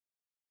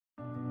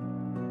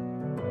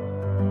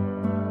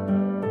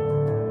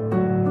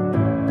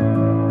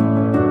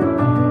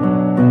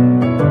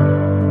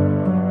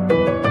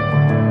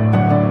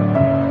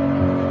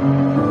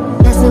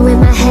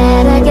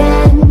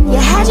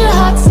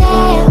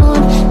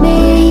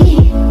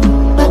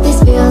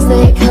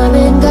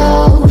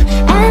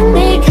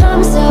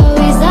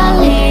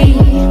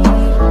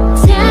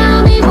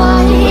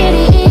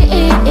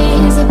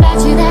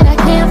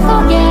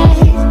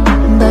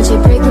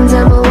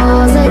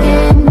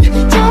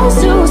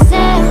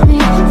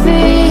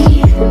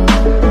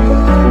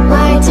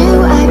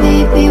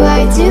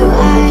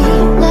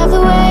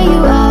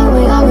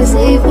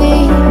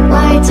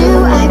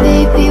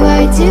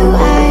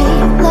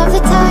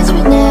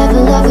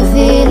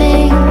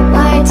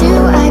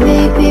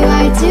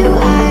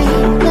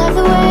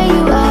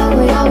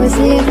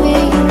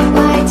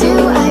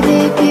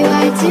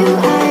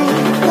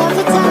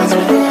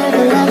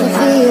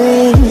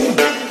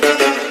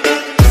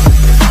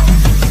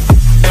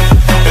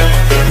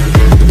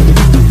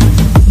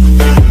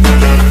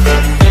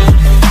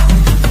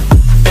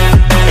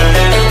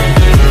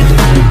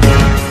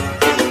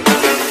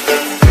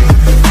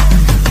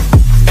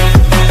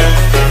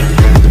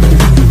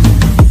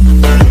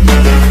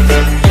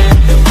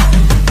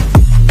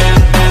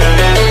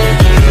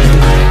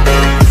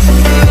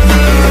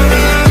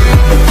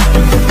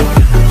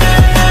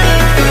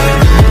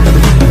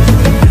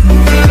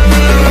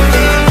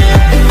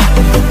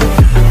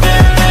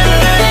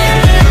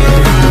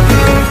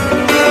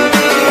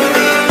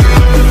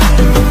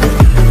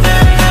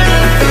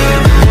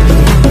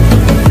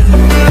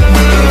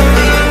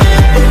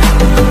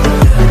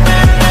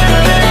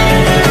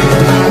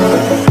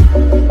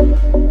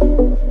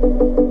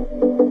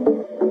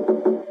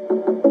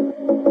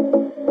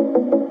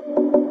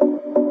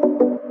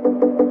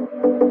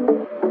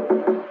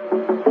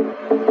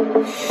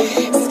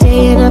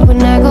staying up when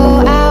I go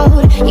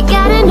out. You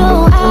gotta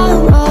know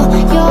I'm all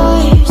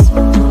yours.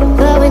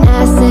 But when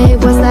I say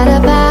what's that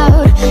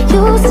about,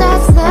 you start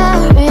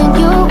slurring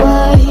your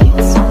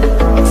words.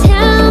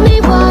 Tell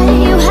me why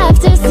you have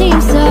to seem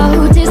so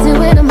distant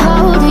when I'm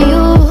holding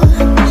you.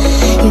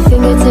 Your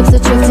fingertips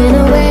are drifting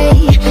away,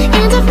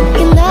 and I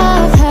fucking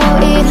love how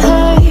it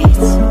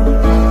hurts.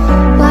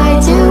 Why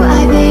do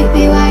I,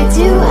 baby, why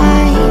do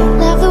I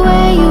love the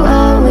way you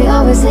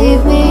always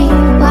leave me?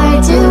 Why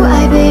do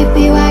I,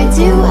 baby, why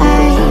do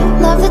I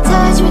love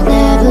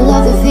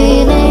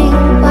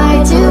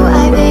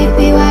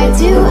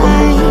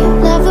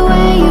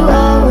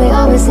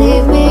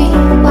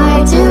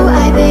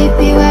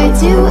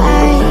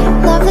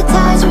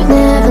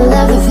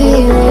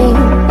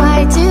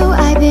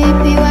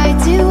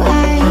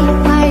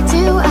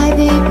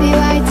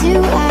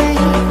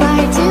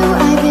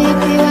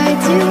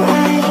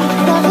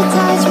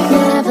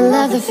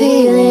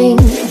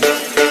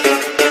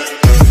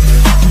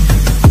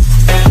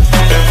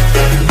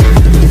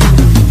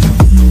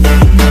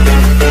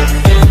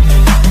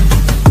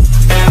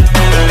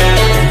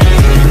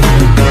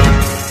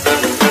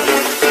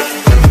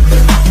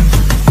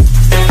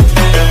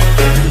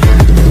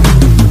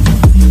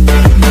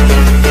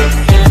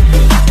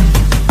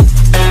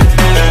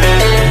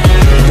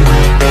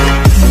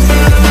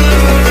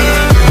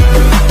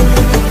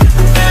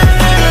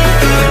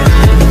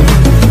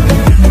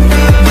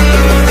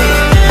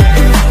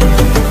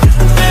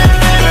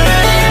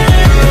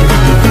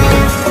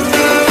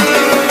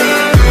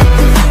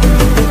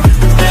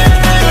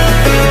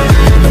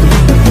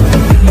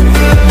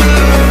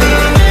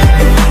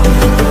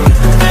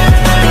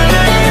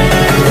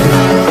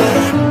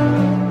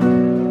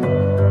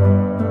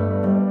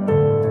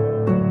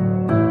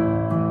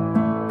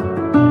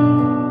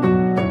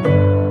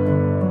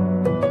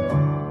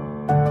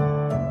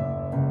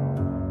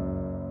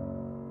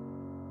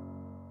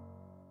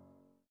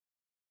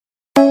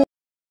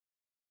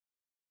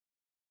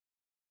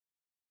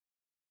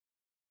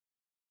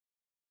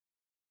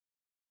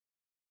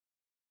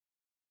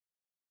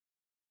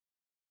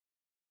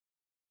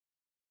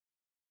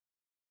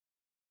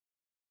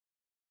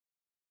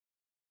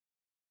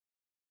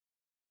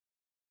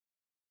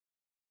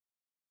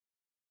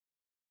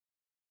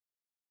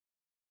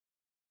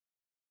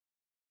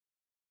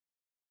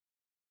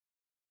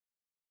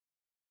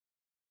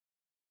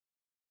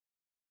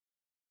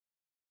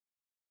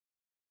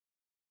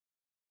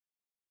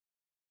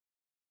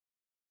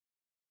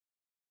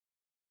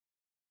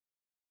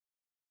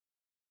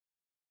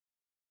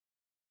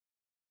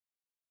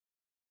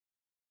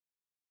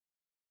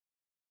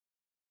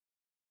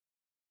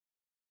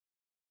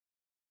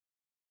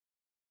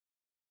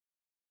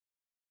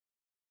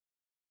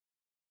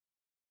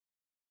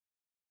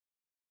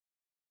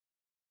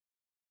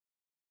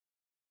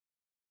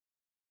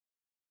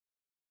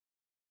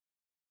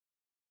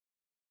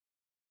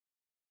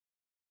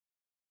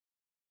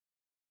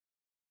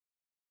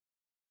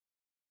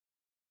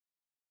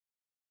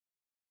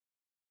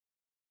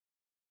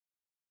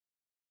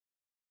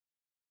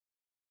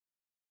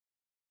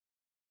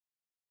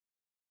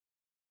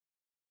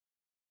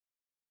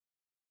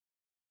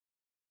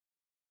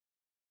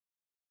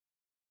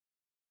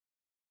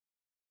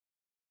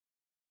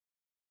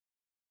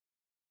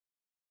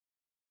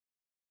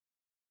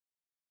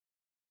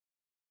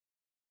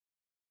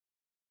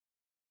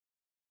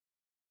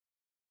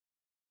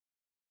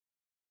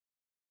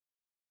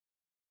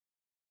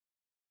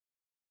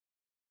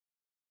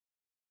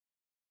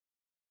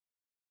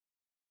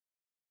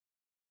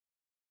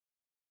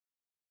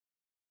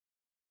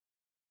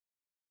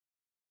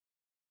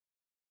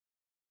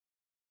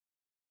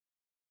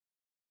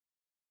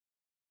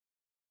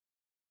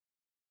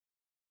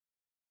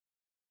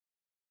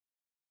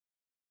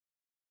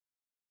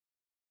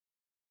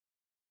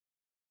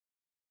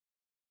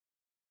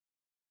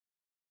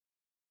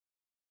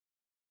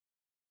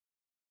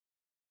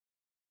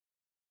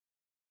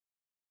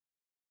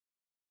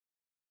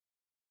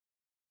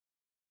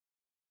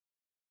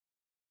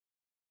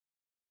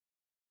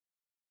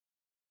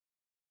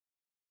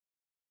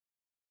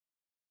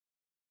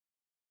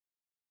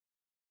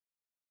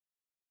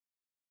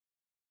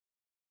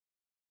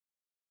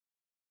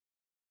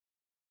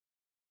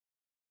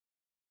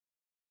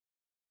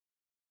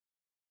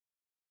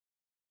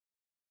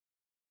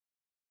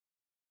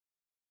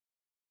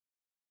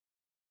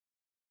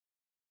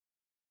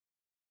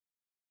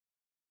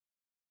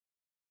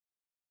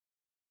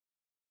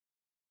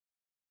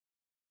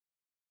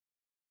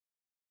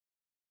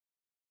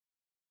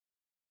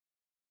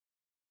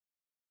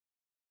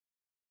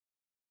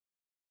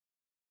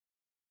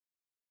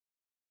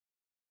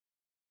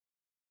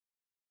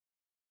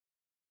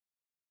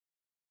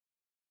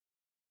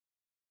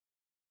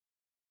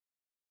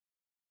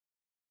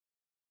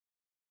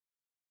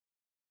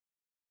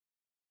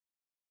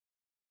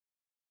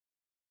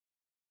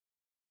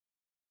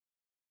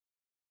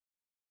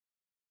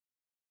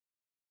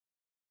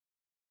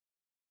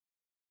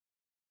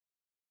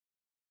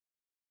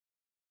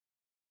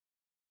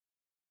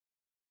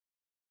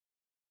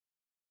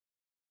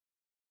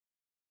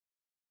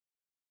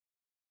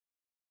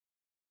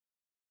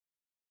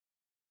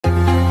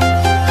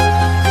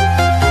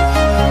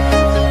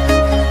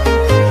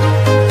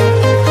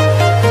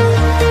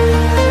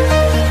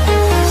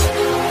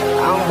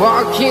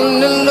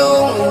walking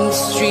alone, the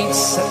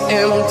streets are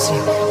empty.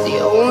 The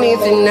only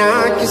thing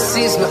I can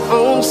see is my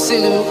own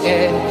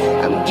silhouette.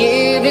 I'm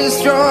getting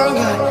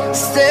stronger,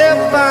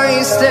 step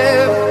by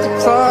step.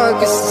 The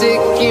clock is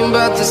ticking,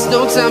 but there's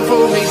no time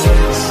for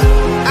regrets.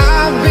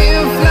 I've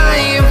been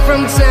flying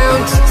from town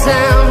to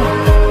town,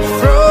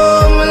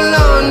 from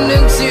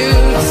London to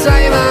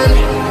Taiwan.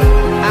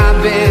 I've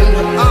been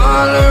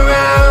all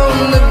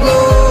around the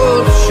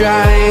globe,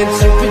 trying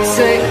to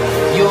protect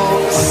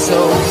your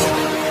soul.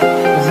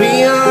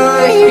 We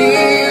are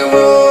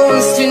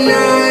heroes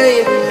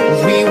tonight.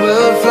 We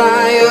will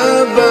fly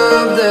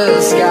above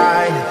the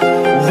sky.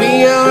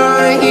 We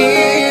are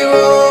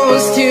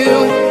heroes tonight.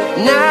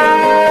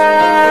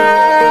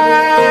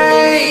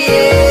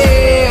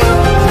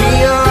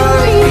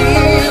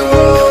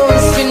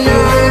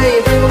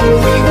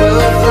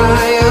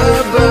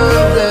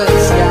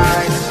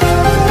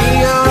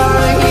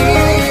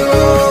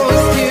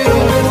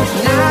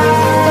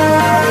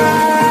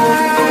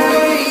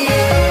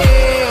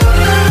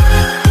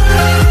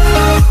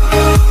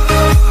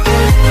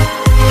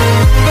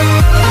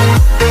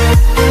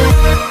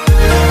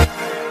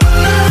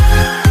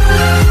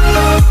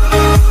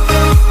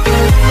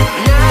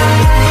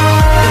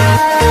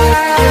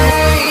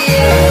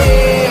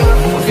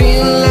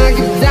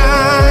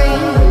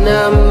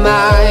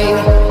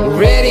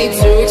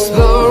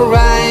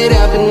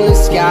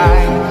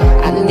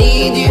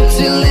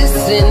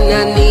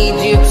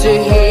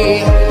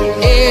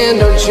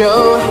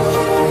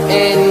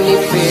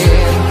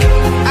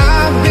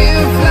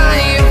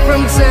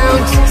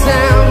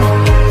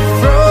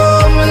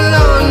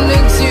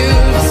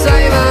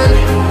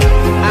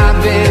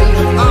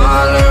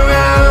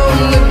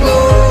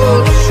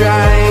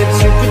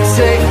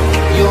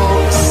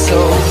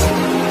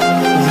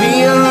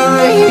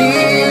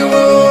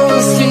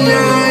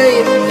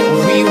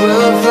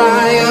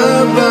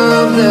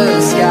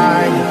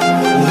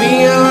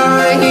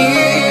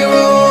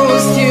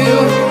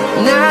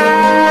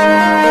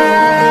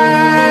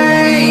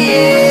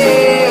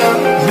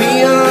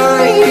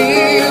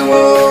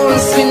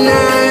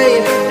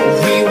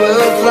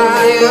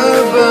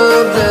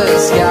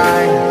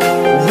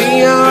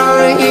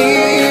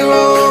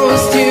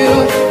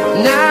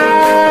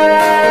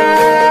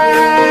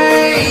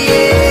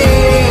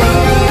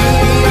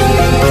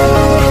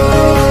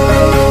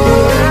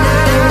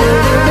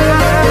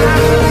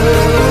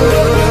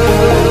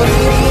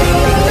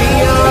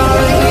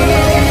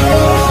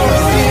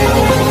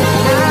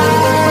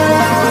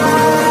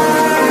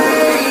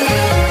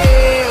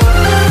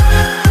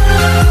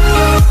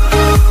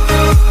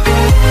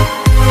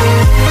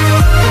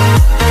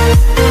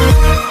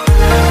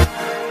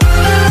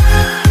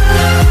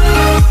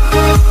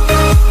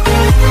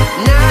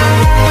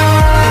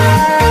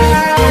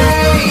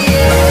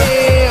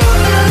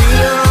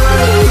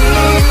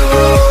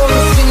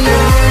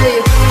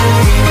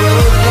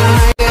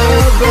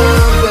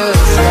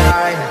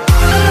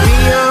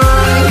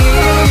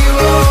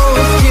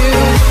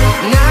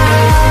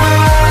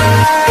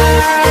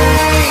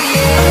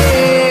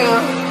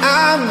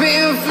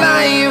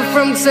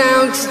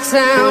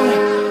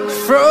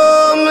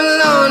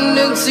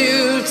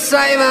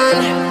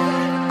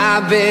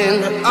 I've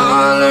been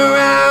all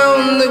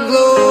around the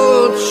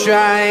globe,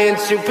 trying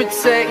to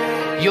protect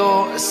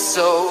your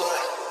soul.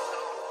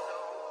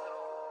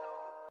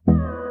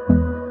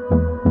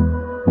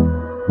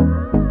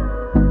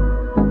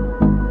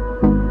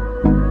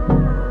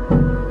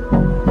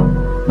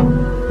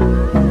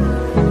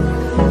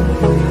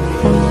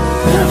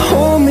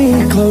 Hold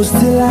me close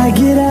till I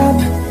get up.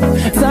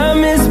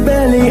 Time is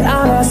barely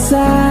on our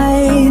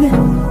side.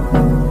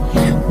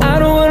 I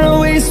don't wanna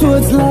waste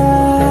what's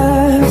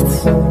left.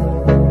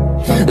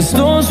 The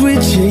storms we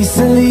chase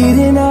are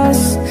leading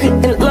us,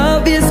 and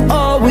love is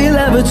all we'll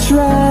ever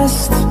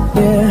trust.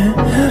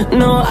 Yeah,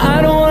 no,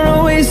 I don't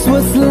wanna waste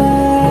what's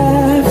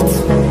left.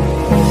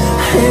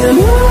 And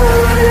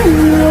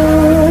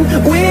on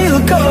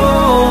we'll go,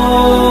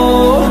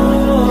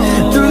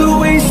 through the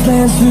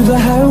wastelands, through the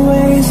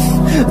highways,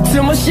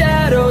 till my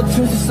shadow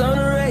turns to sun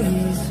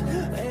rays.